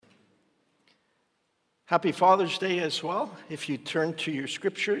Happy Father's Day as well. If you turn to your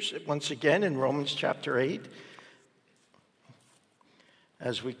scriptures once again in Romans chapter 8,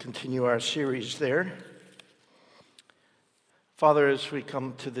 as we continue our series there. Father, as we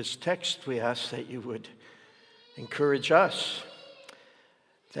come to this text, we ask that you would encourage us,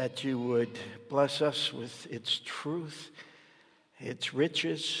 that you would bless us with its truth, its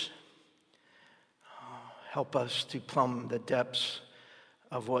riches. Help us to plumb the depths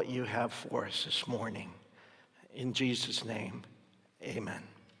of what you have for us this morning. In Jesus' name, amen.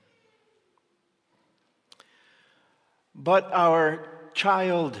 But our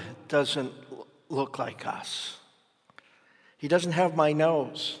child doesn't look like us. He doesn't have my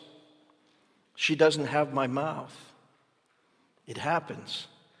nose. She doesn't have my mouth. It happens.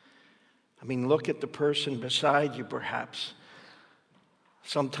 I mean, look at the person beside you, perhaps.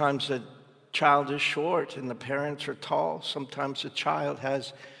 Sometimes the child is short and the parents are tall. Sometimes the child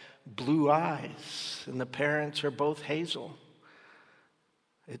has blue eyes and the parents are both hazel.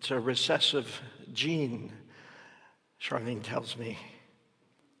 It's a recessive gene, Charlene tells me.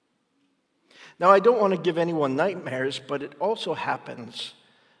 Now, I don't want to give anyone nightmares, but it also happens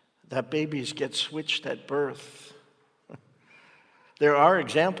that babies get switched at birth. There are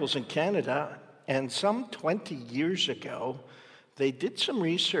examples in Canada, and some 20 years ago, they did some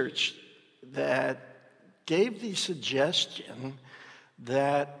research that gave the suggestion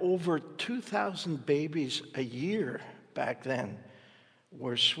that over 2,000 babies a year back then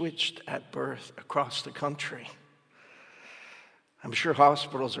were switched at birth across the country. I'm sure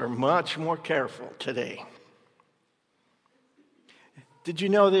hospitals are much more careful today. Did you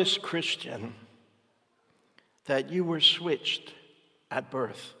know this, Christian, that you were switched at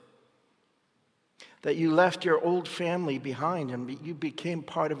birth? That you left your old family behind and you became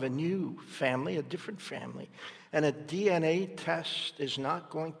part of a new family, a different family. And a DNA test is not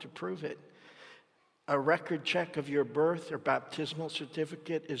going to prove it. A record check of your birth or baptismal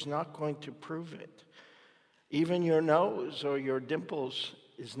certificate is not going to prove it. Even your nose or your dimples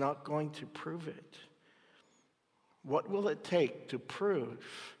is not going to prove it. What will it take to prove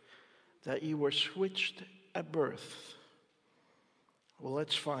that you were switched at birth? Well,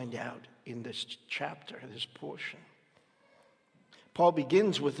 let's find out in this chapter, this portion. Paul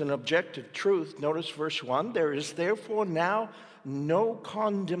begins with an objective truth. Notice verse 1. There is therefore now no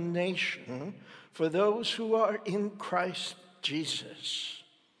condemnation for those who are in Christ Jesus.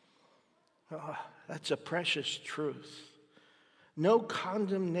 Oh, that's a precious truth. No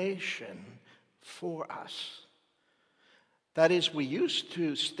condemnation for us. That is, we used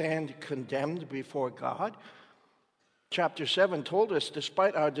to stand condemned before God. Chapter 7 told us,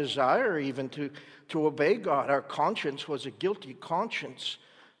 despite our desire even to obey God, our conscience was a guilty conscience.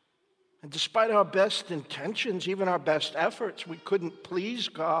 And despite our best intentions, even our best efforts, we couldn't please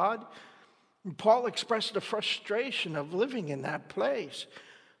God. And Paul expressed the frustration of living in that place,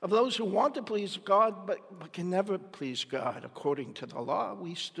 of those who want to please God but can never please God. According to the law,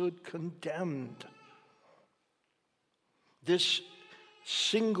 we stood condemned. This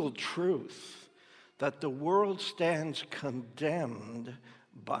single truth, that the world stands condemned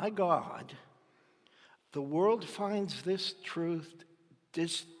by God, the world finds this truth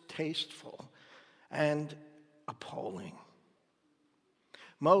distasteful and appalling.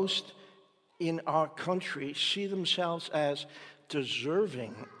 Most in our country see themselves as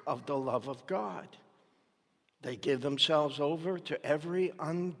deserving of the love of God. They give themselves over to every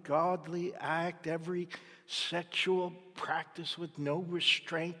ungodly act, every sexual practice with no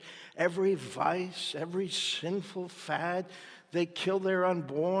restraint, every vice, every sinful fad. They kill their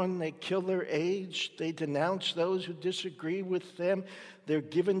unborn, they kill their aged, they denounce those who disagree with them. They're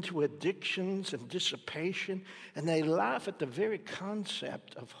given to addictions and dissipation, and they laugh at the very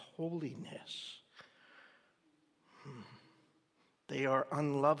concept of holiness. They are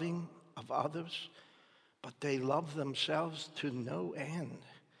unloving of others, but they love themselves to no end.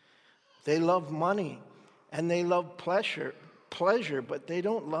 They love money and they love pleasure, but they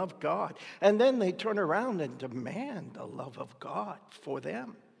don't love God. And then they turn around and demand the love of God for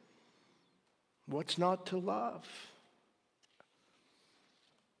them. What's not to love?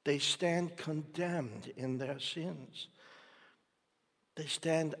 They stand condemned in their sins. They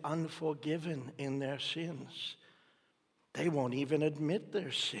stand unforgiven in their sins. They won't even admit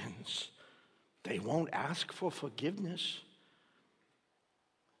their sins. They won't ask for forgiveness.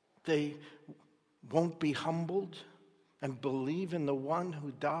 They won't be humbled and believe in the one who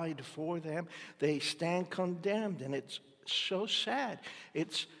died for them. They stand condemned, and it's so sad.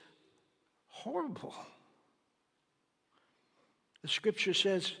 It's horrible. The scripture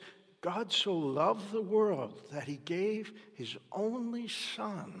says, God so loved the world that he gave his only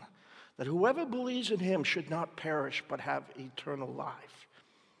Son, that whoever believes in him should not perish but have eternal life.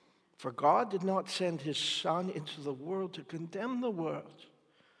 For God did not send his Son into the world to condemn the world,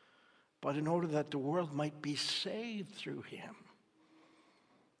 but in order that the world might be saved through him.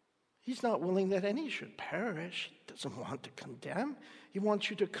 He's not willing that any should perish. He doesn't want to condemn. He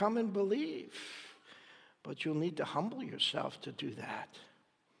wants you to come and believe. But you'll need to humble yourself to do that,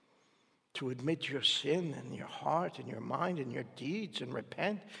 to admit your sin in your heart and your mind and your deeds and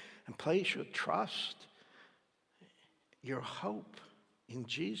repent and place your trust, your hope in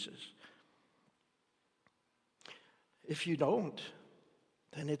Jesus. If you don't,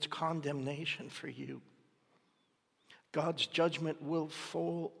 then it's condemnation for you. God's judgment will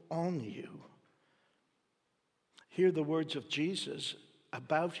fall on you. Hear the words of Jesus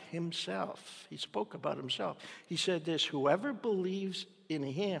about himself. He spoke about himself. He said this, whoever believes in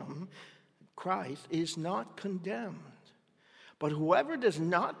him, Christ, is not condemned. But whoever does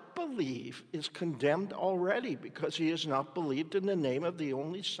not believe is condemned already because he has not believed in the name of the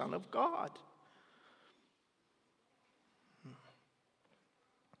only Son of God.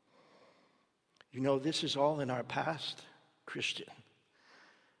 You know, this is all in our past, Christian.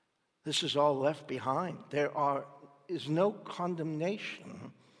 This is all left behind. There is no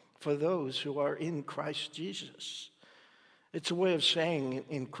condemnation for those who are in Christ Jesus. It's a way of saying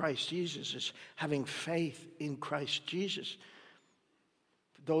in Christ Jesus is having faith in Christ Jesus.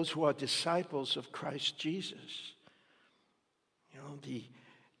 Those who are disciples of Christ Jesus. You know, the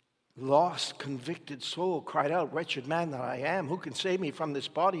lost, convicted soul cried out, wretched man that I am, who can save me from this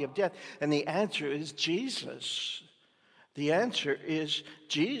body of death? And the answer is Jesus. The answer is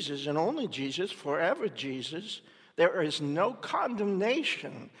Jesus and only Jesus, forever Jesus. There is no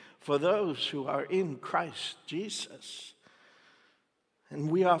condemnation for those who are in Christ Jesus. And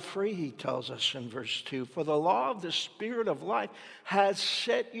we are free, he tells us in verse 2. For the law of the Spirit of life has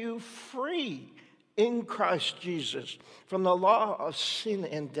set you free in Christ Jesus from the law of sin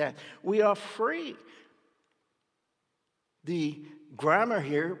and death. We are free. The grammar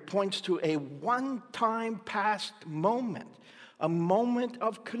here points to a one-time past moment, a moment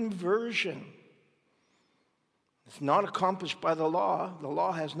of conversion. It's not accomplished by the law. The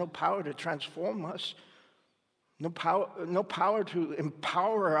law has no power to transform us. No power to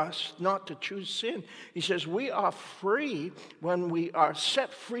empower us not to choose sin. He says we are free when we are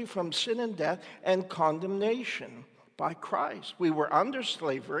set free from sin and death and condemnation by Christ. We were under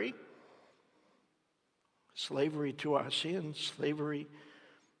slavery to our sins, slavery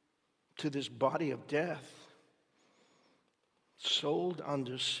to this body of death, sold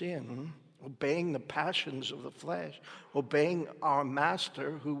under sin, obeying the passions of the flesh, obeying our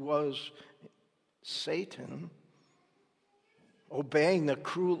master who was Satan, obeying the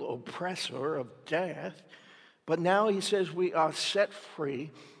cruel oppressor of death. But now he says we are set free,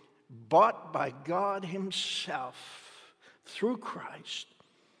 bought by God himself through Christ,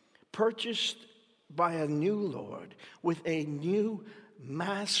 purchased by a new Lord with a new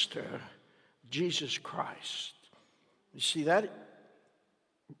master, Jesus Christ. You see, that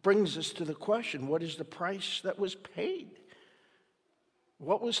brings us to the question, what is the price that was paid?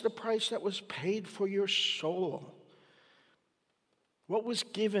 What was the price that was paid for your soul? What was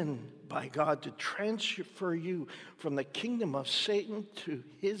given by God to transfer you from the kingdom of Satan to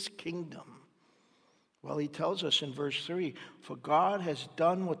his kingdom? Well, he tells us in verse 3, for God has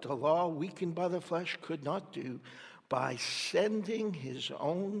done what the law, weakened by the flesh, could not do by sending his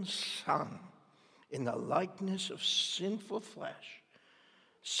own Son in the likeness of sinful flesh,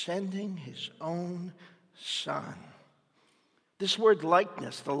 sending his own Son. This word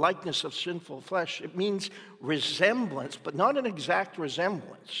likeness, the likeness of sinful flesh, it means resemblance, but not an exact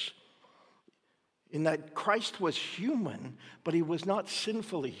resemblance. In that Christ was human, but he was not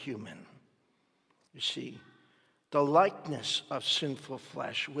sinfully human. You see, the likeness of sinful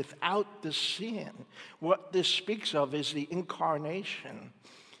flesh without the sin. What this speaks of is the incarnation,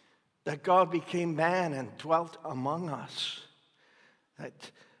 that God became man and dwelt among us.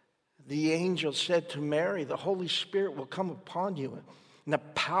 That the angel said to Mary, the Holy Spirit will come upon you, and the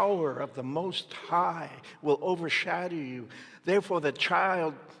power of the Most High will overshadow you. Therefore, the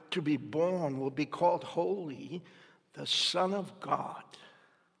child to be born will be called Holy, the Son of God.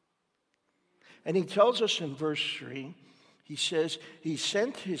 And he tells us in verse 3, he says, he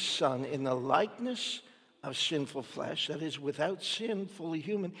sent his Son in the likeness of sinful flesh, that is, without sin, fully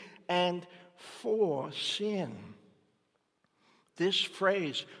human, and for sin. This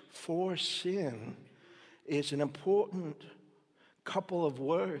phrase, for sin, is an important couple of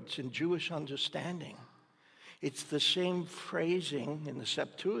words in Jewish understanding. It's the same phrasing in the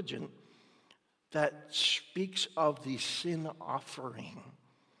Septuagint that speaks of the sin offering,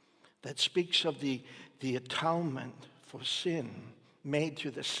 that speaks of the atonement for sin made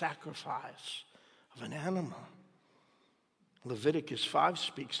through the sacrifice of an animal. Leviticus 5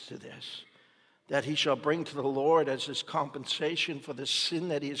 speaks to this, that he shall bring to the Lord as his compensation for the sin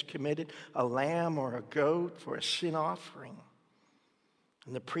that he has committed a lamb or a goat for a sin offering.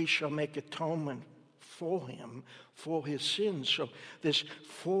 And the priest shall make atonement for him for his sins. So this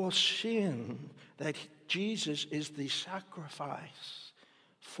for sin, that Jesus is the sacrifice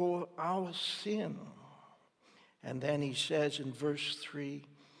for our sin. And then he says in verse 3,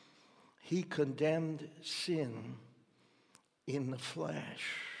 he condemned sin in the flesh.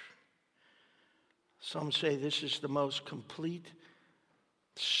 Some say this is the most complete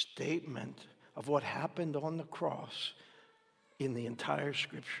statement of what happened on the cross in the entire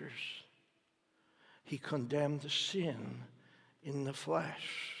scriptures. He condemned sin in the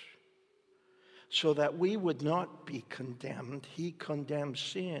flesh. So that we would not be condemned, he condemned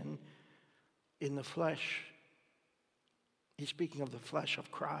sin in the flesh. He's speaking of the flesh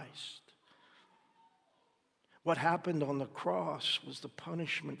of Christ. What happened on the cross was the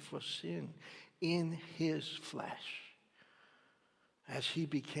punishment for sin in his flesh. As he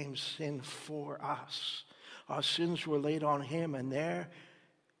became sin for us. Our sins were laid on him, and they're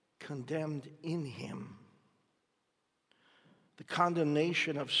condemned in him. The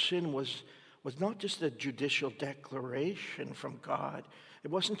condemnation of sin was not just a judicial declaration from God.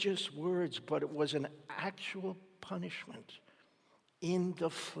 It wasn't just words, but it was an actual punishment in the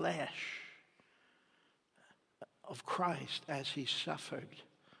flesh of Christ as he suffered.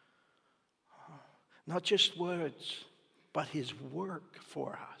 Not just words, but his work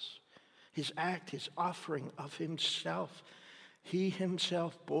for us. His act, his offering of himself. He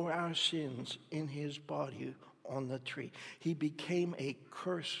himself bore our sins in his body on the tree. He became a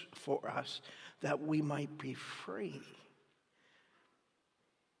curse for us that we might be free.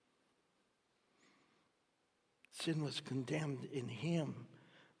 Sin was condemned in him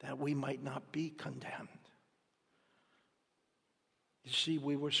that we might not be condemned. You see,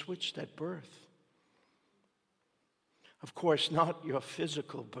 we were switched at birth. Of course, not your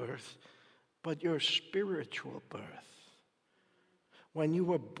physical birth, but your spiritual birth. When you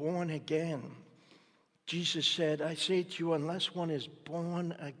were born again, Jesus said, I say to you, unless one is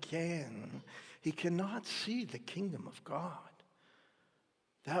born again, he cannot see the kingdom of God.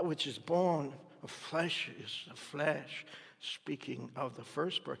 That which is born of flesh is of flesh, speaking of the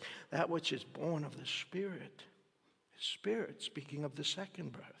first birth. That which is born of the Spirit is spirit, speaking of the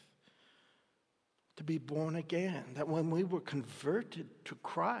second birth. To be born again, that when we were converted to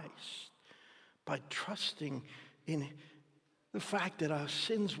Christ by trusting in the fact that our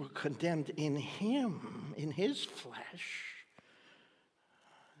sins were condemned in him, in his flesh,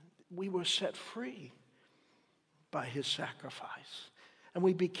 we were set free by his sacrifice. And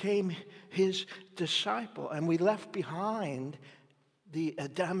we became his disciple, and we left behind the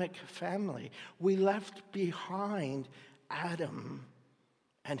Adamic family. We left behind Adam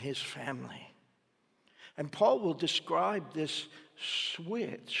and his family. And Paul will describe this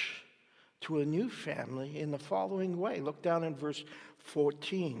switch to a new family in the following way. Look down in verse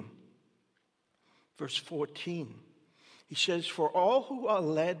 14. Verse 14. He says, for all who are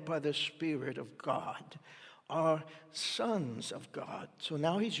led by the Spirit of God are sons of God. So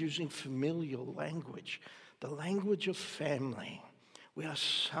now he's using familial language, the language of family. We are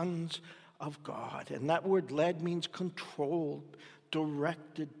sons of God. And that word led means controlled,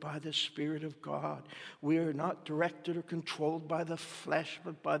 directed by the Spirit of God. We are not directed or controlled by the flesh,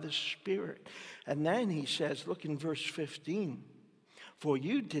 but by the Spirit. And then he says, look in verse 15, for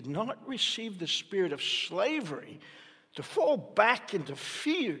you did not receive the spirit of slavery to fall back into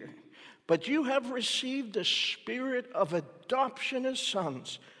fear, but you have received the spirit of adoption as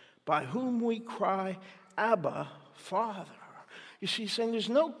sons, by whom we cry, Abba, Father. You see, he's saying there's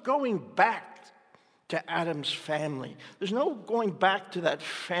no going back to Adam's family. There's no going back to that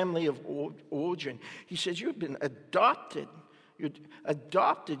family of origin. He says you've been adopted. You're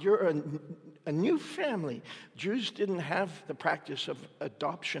adopted. You're a new family. Jews didn't have the practice of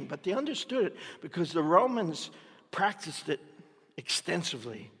adoption, but they understood it because the Romans practiced it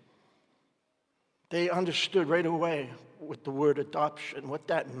extensively. They understood right away with the word adoption, what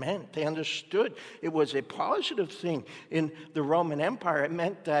that meant. They understood it was a positive thing in the Roman Empire. It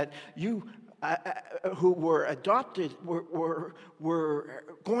meant that you who were adopted were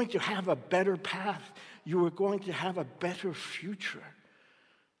going to have a better path. You were going to have a better future.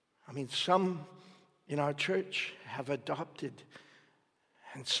 I mean, some in our church have adopted,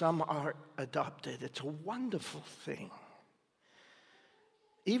 and some are adopted. It's a wonderful thing.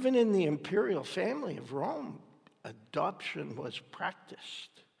 Even in the imperial family of Rome, adoption was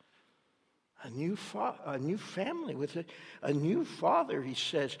practiced. A new family with a new father, he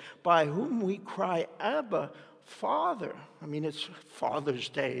says, by whom we cry, Abba, Father. I mean, it's Father's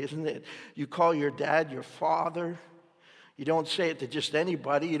Day, isn't it? You call your dad your father. You don't say it to just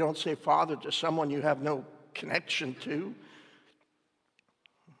anybody. You don't say father to someone you have no connection to.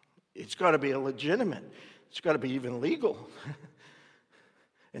 It's got to be legitimate. It's got to be even legal.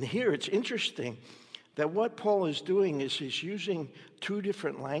 And here it's interesting that what Paul is doing is he's using two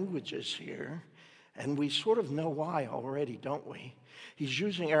different languages here, and we sort of know why already, don't we? He's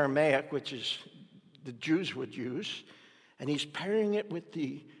using Aramaic, which is the Jews would use, and he's pairing it with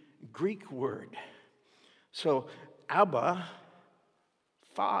the Greek word. So, Abba,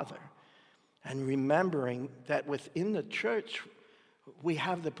 Father, and remembering that within the church, we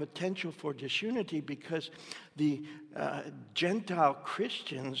have the potential for disunity because the Gentile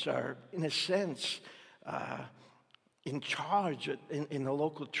Christians are, in a sense, in charge in the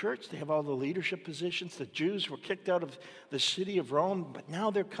local church. They have all the leadership positions. The Jews were kicked out of the city of Rome, but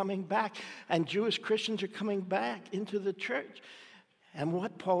now they're coming back, and Jewish Christians are coming back into the church. And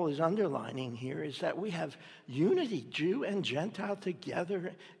what Paul is underlining here is that we have unity, Jew and Gentile,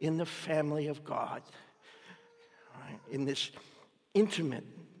 together in the family of God. Right? In this intimate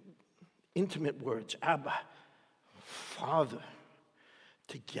words, Abba, Father,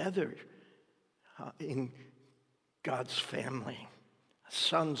 together in God's family,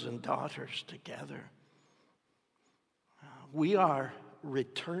 sons and daughters together. We are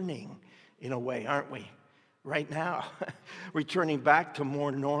returning in a way, aren't we? Right now, returning back to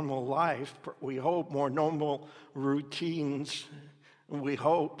more normal life. We hope more normal routines. We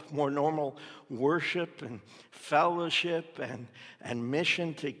hope more normal worship and fellowship and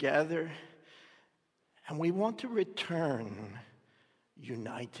mission together. And we want to return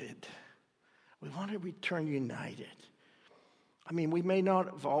united. We want to return united. I mean, we may not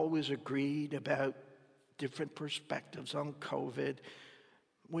have always agreed about different perspectives on COVID.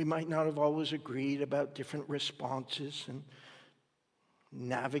 We might not have always agreed about different responses and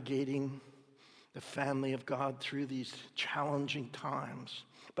navigating the family of God through these challenging times.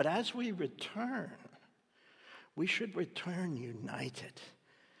 But as we return, we should return united.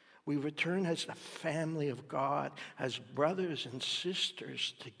 We return as the family of God, as brothers and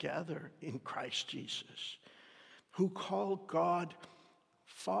sisters together in Christ Jesus, who call God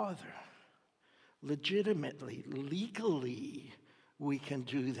Father. Legitimately, legally, we can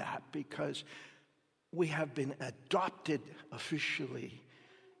do that because we have been adopted officially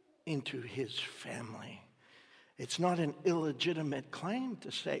into his family. It's not an illegitimate claim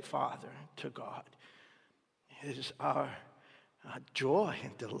to say Father to God. It is our joy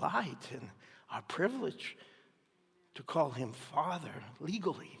and delight and our privilege to call him Father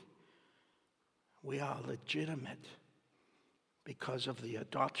legally. We are legitimate because of the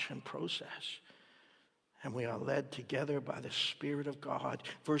adoption process. And we are led together by the Spirit of God.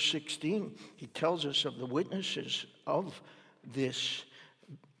 Verse 16, he tells us of the witnesses of this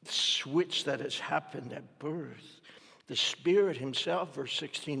switch that has happened at birth. The Spirit himself, verse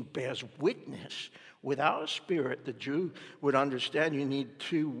 16, bears witness. Without a spirit, the Jew would understand you need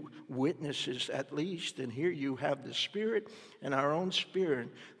two witnesses at least. And here you have the Spirit and our own spirit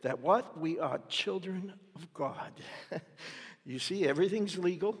that what? We are children of God. You see, everything's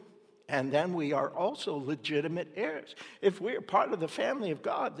legal. And then we are also legitimate heirs. If we're part of the family of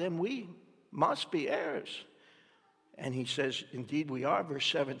God, then we must be heirs. And he says, indeed we are, verse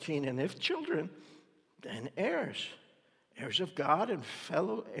 17, and if children, then heirs. Heirs of God and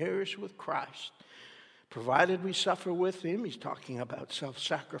fellow heirs with Christ. Provided we suffer with him, he's talking about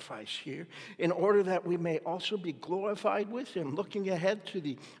self-sacrifice here, in order that we may also be glorified with him, looking ahead to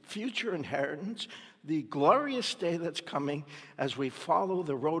the future inheritance, the glorious day that's coming as we follow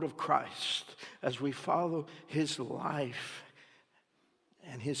the road of Christ, as we follow his life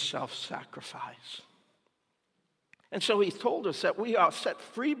and his self-sacrifice. And so he told us that we are set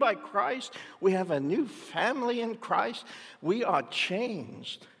free by Christ. We have a new family in Christ. We are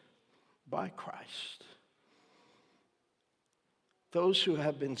changed by Christ. Those who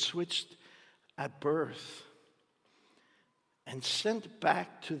have been switched at birth and sent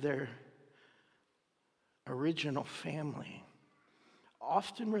back to their original family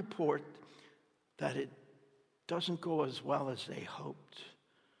often report that it doesn't go as well as they hoped.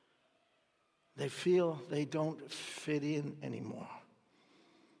 They feel they don't fit in anymore.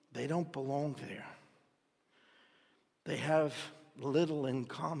 They don't belong there. They have little in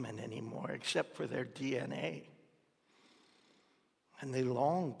common anymore except for their DNA. And they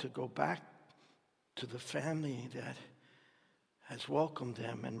long to go back to the family that has welcomed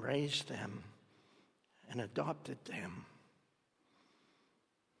them and raised them and adopted them.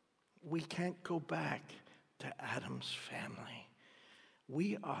 we can't go back to Adam's family.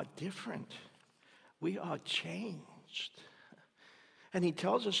 We are different. We are changed. And he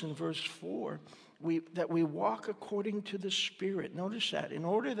tells us in verse 4 that we walk according to the Spirit. Notice that. In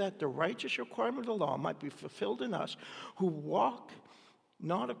order that the righteous requirement of the law might be fulfilled in us, who walk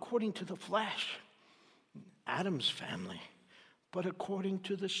not according to the flesh, Adam's family, but according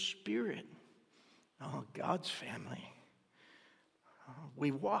to the Spirit, God's family.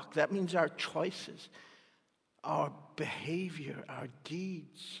 We walk. That means our choices, our behavior, our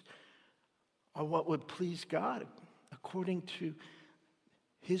deeds are what would please God according to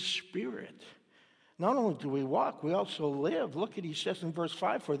His Spirit. Not only do we walk, we also live. Look at, he says in verse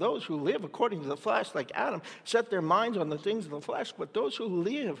 5, for those who live according to the flesh, like Adam, set their minds on the things of the flesh, but those who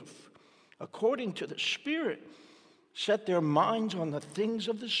live according to the Spirit set their minds on the things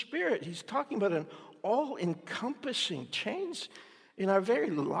of the Spirit. He's talking about an all-encompassing change in our very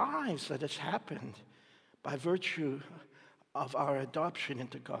lives that has happened by virtue of our adoption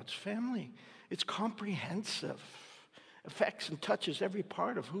into God's family. It's comprehensive, affects and touches every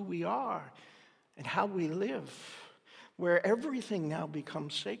part of who we are and how we live, where everything now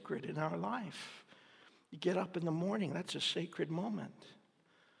becomes sacred in our life. You get up in the morning, that's a sacred moment.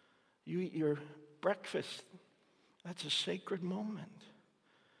 You eat your breakfast, that's a sacred moment.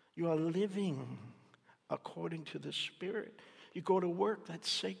 You are living according to the Spirit. You go to work, that's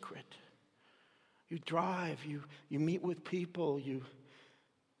sacred. You drive, you meet with people,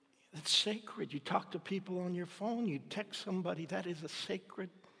 that's sacred. You talk to people on your phone, you text somebody, that is a sacred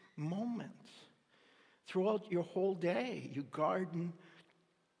moment. Throughout your whole day, you garden,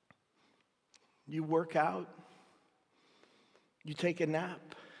 you work out, you take a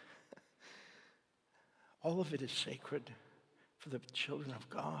nap. All of it is sacred for the children of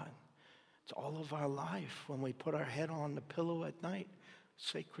God. It's all of our life. When we put our head on the pillow at night,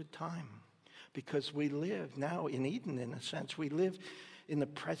 sacred time. Because we live now in Eden, in a sense. We live in the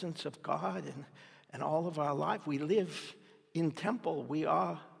presence of God and all of our life. We live in temple. We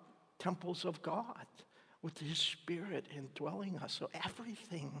are temples of God with His Spirit indwelling us. So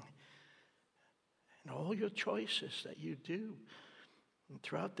everything and all your choices that you do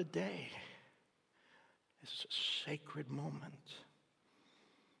throughout the day is a sacred moment.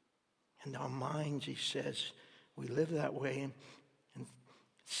 In our minds, he says, we live that way and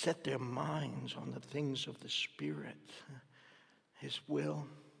set their minds on the things of the Spirit, His will.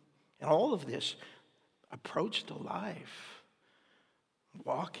 And all of this approach to life,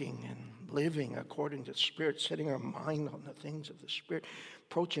 walking and living according to the Spirit, setting our mind on the things of the Spirit,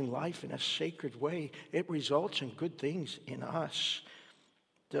 approaching life in a sacred way, it results in good things in us,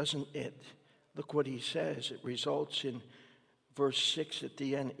 doesn't it? Look what he says. It results in verse 6 at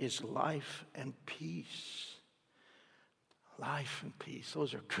the end is life and peace. Life and peace.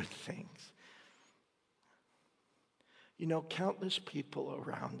 Those are good things. You know, countless people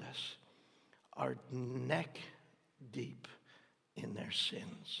around us are neck deep in their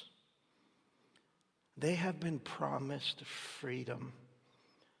sins. They have been promised freedom.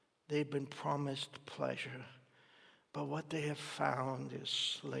 They've been promised pleasure. But what they have found is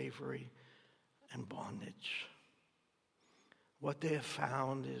slavery and bondage. What they have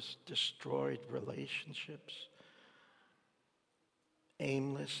found is destroyed relationships,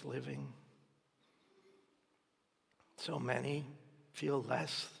 aimless living. So many feel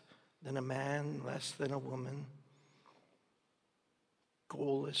less than a man, less than a woman,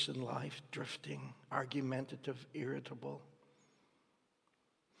 goalless in life, drifting, argumentative, irritable.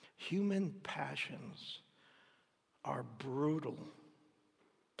 Human passions are brutal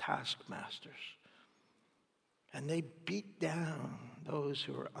taskmasters, and they beat down those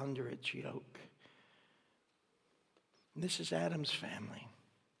who are under its yoke. And this is Adam's family.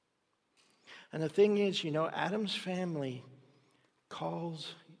 And the thing is, you know, Adam's family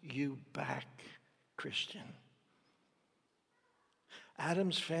calls you back, Christian.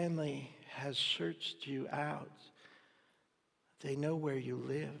 Adam's family has searched you out. They know where you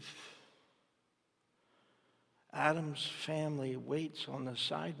live. Adam's family waits on the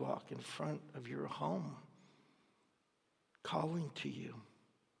sidewalk in front of your home, calling to you,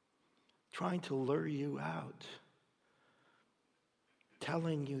 trying to lure you out,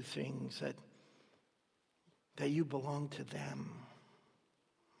 telling you things that you belong to them.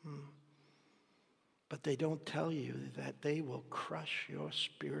 But they don't tell you that they will crush your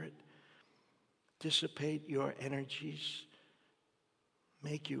spirit, dissipate your energies,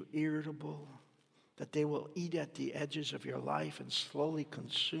 make you irritable, that they will eat at the edges of your life and slowly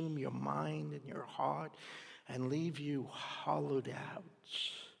consume your mind and your heart and leave you hollowed out,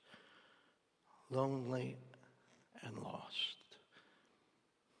 lonely and lost.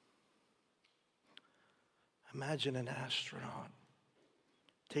 Imagine an astronaut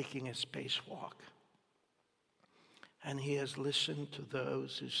taking a spacewalk, and he has listened to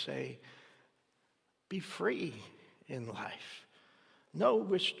those who say, be free in life. No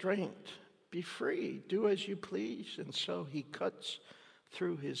restraint. Be free. Do as you please. And so he cuts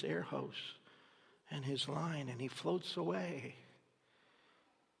through his air hose and his line, and he floats away.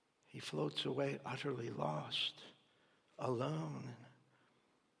 He floats away utterly lost, alone,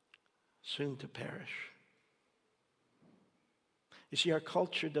 soon to perish. You see, our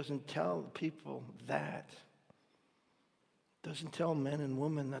culture doesn't tell people that. It doesn't tell men and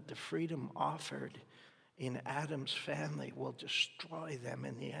women that the freedom offered in Adam's family will destroy them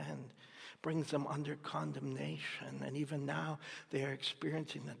in the end, brings them under condemnation, and even now they are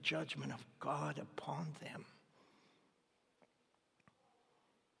experiencing the judgment of God upon them.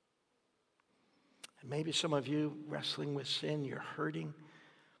 And maybe some of you wrestling with sin, you're hurting,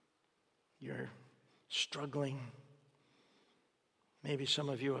 you're struggling. Maybe some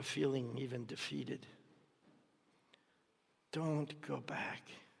of you are feeling even defeated. Don't go back.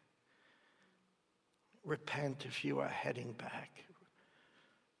 Repent if you are heading back.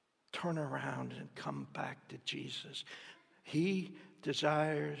 Turn around and come back to Jesus. He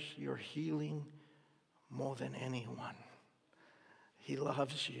desires your healing more than anyone. He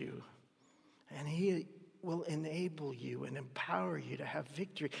loves you, and he will enable you and empower you to have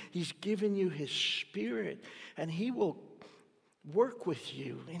victory. He's given you his Spirit, and he will work with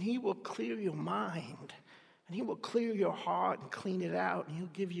you, and he will clear your mind, and he will clear your heart and clean it out, and he'll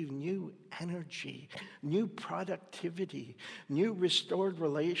give you new energy, new productivity, new restored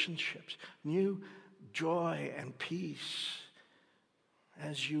relationships, new joy and peace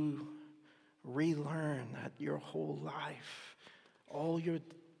as you relearn that your whole life, all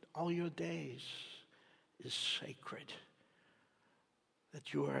your days is sacred,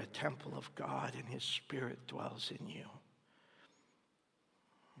 that you are a temple of God and his Spirit dwells in you.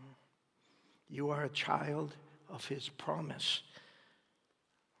 You are a child of his promise,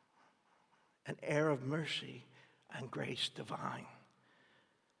 an heir of mercy and grace divine.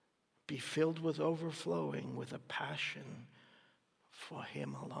 Be filled with overflowing with a passion for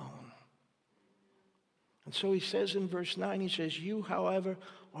him alone. And so he says in verse 9, he says, you, however,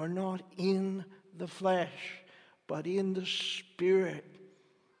 are not in the flesh, but in the Spirit,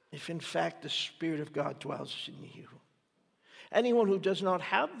 if in fact the Spirit of God dwells in you. Anyone who does not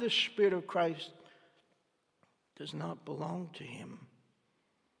have the Spirit of Christ does not belong to him.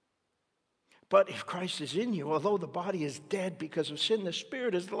 But if Christ is in you, although the body is dead because of sin, the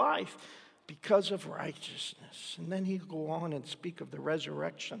Spirit is life because of righteousness. And then he'll go on and speak of the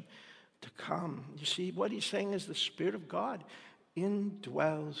resurrection to come. You see, what he's saying is the Spirit of God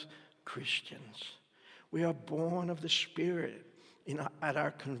indwells Christians. We are born of the Spirit at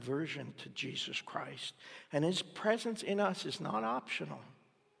our conversion to Jesus Christ. And his presence in us is not optional.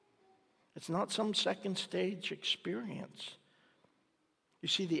 It's not some second stage experience. You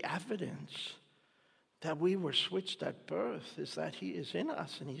see, the evidence that we were switched at birth is that he is in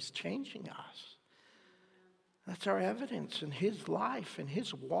us and he's changing us. That's our evidence in his life and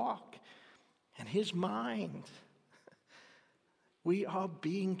his walk and his mind. We are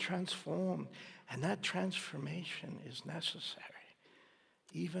being transformed, and that transformation is necessary,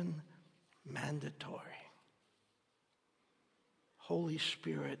 even mandatory. Holy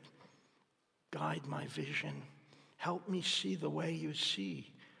Spirit, guide my vision. Help me see the way you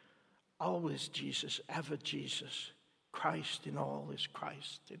see. Always Jesus, ever Jesus. Christ in all is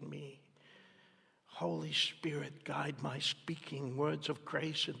Christ in me. Holy Spirit, guide my speaking. Words of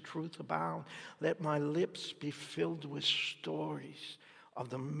grace and truth abound. Let my lips be filled with stories of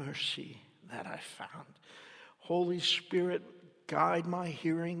the mercy that I found. Holy Spirit, guide my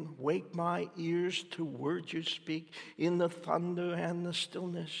hearing. Wake my ears to words you speak. In the thunder and the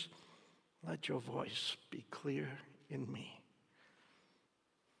stillness, let your voice be clear in me.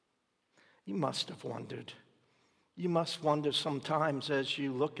 You must have wondered. You must wonder sometimes as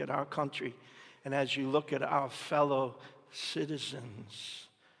you look at our country and as you look at our fellow citizens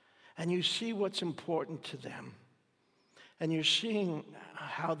and you see what's important to them and you're seeing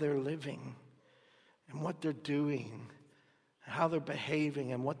how they're living and what they're doing, how they're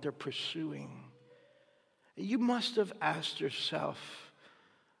behaving and what they're pursuing. You must have asked yourself,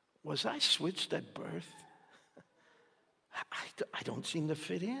 was I switched at birth? I don't seem to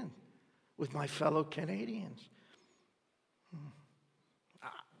fit in with my fellow Canadians.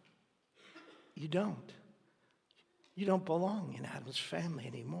 You don't. You don't belong in Adam's family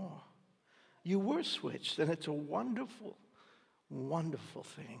anymore. You were switched, and it's a wonderful, wonderful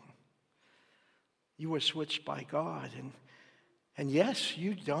thing. You were switched by God, and And yes,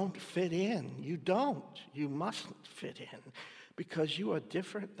 you don't fit in. You don't. You mustn't fit in because you are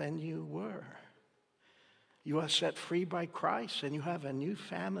different than you were. You are set free by Christ and you have a new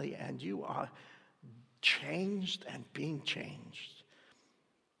family and you are changed and being changed.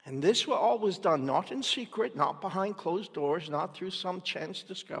 And this was always done not in secret, not behind closed doors, not through some chance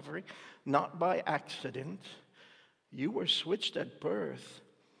discovery, not by accident. You were switched at birth.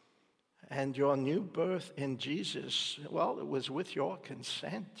 And your new birth in Jesus, well, it was with your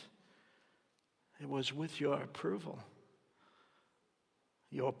consent. It was with your approval,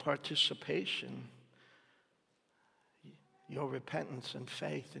 your participation, your repentance and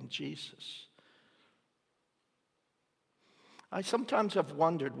faith in Jesus. I sometimes have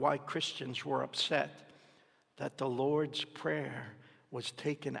wondered why Christians were upset that the Lord's Prayer was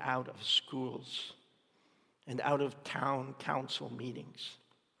taken out of schools and out of town council meetings.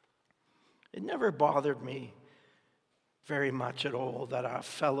 It never bothered me very much at all that our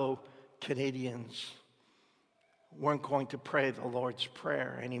fellow Canadians weren't going to pray the Lord's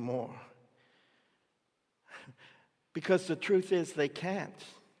Prayer anymore. Because the truth is they can't.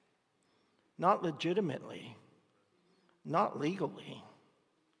 Not legitimately. Not legally.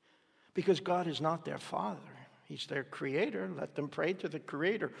 Because God is not their Father. He's their Creator. Let them pray to the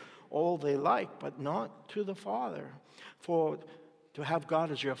Creator all they like, but not to the Father. For to have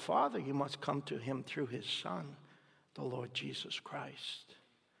God as your Father, you must come to Him through His Son, the Lord Jesus Christ.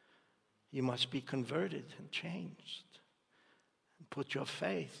 You must be converted and changed. And put your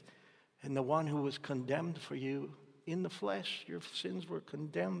faith in the one who was condemned for you in the flesh. Your sins were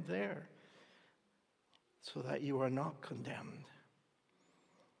condemned there so that you are not condemned.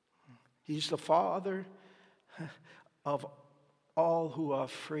 He's the Father of all who are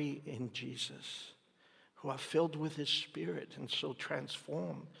free in Jesus, who are filled with His Spirit and so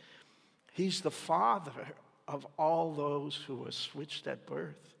transformed. He's the Father of all those who were switched at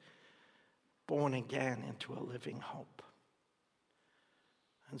birth, born again into a living hope.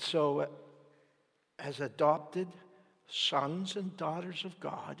 And so, as adopted sons and daughters of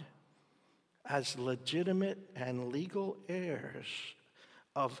God, as legitimate and legal heirs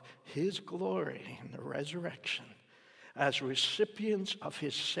of His glory in the resurrection, as recipients of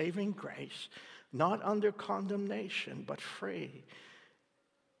His saving grace, not under condemnation, but free,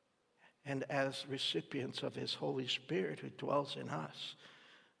 and as recipients of His Holy Spirit who dwells in us,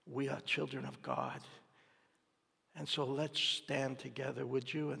 we are children of God. And so let's stand together,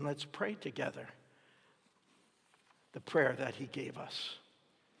 would you, and let's pray together the prayer that He gave us.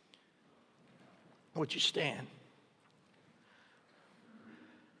 Would you stand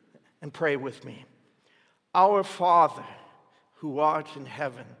and pray with me? Our Father, who art in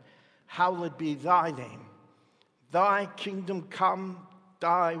heaven, hallowed be thy name. Thy kingdom come,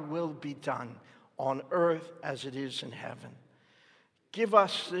 thy will be done, on earth as it is in heaven. Give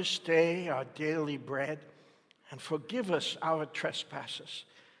us this day our daily bread, and forgive us our trespasses,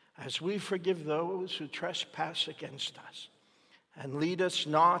 as we forgive those who trespass against us. And lead us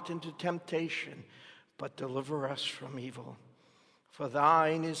not into temptation, but deliver us from evil. For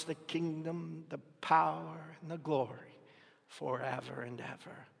thine is the kingdom, the power, and the glory, forever and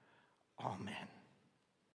ever. Amen.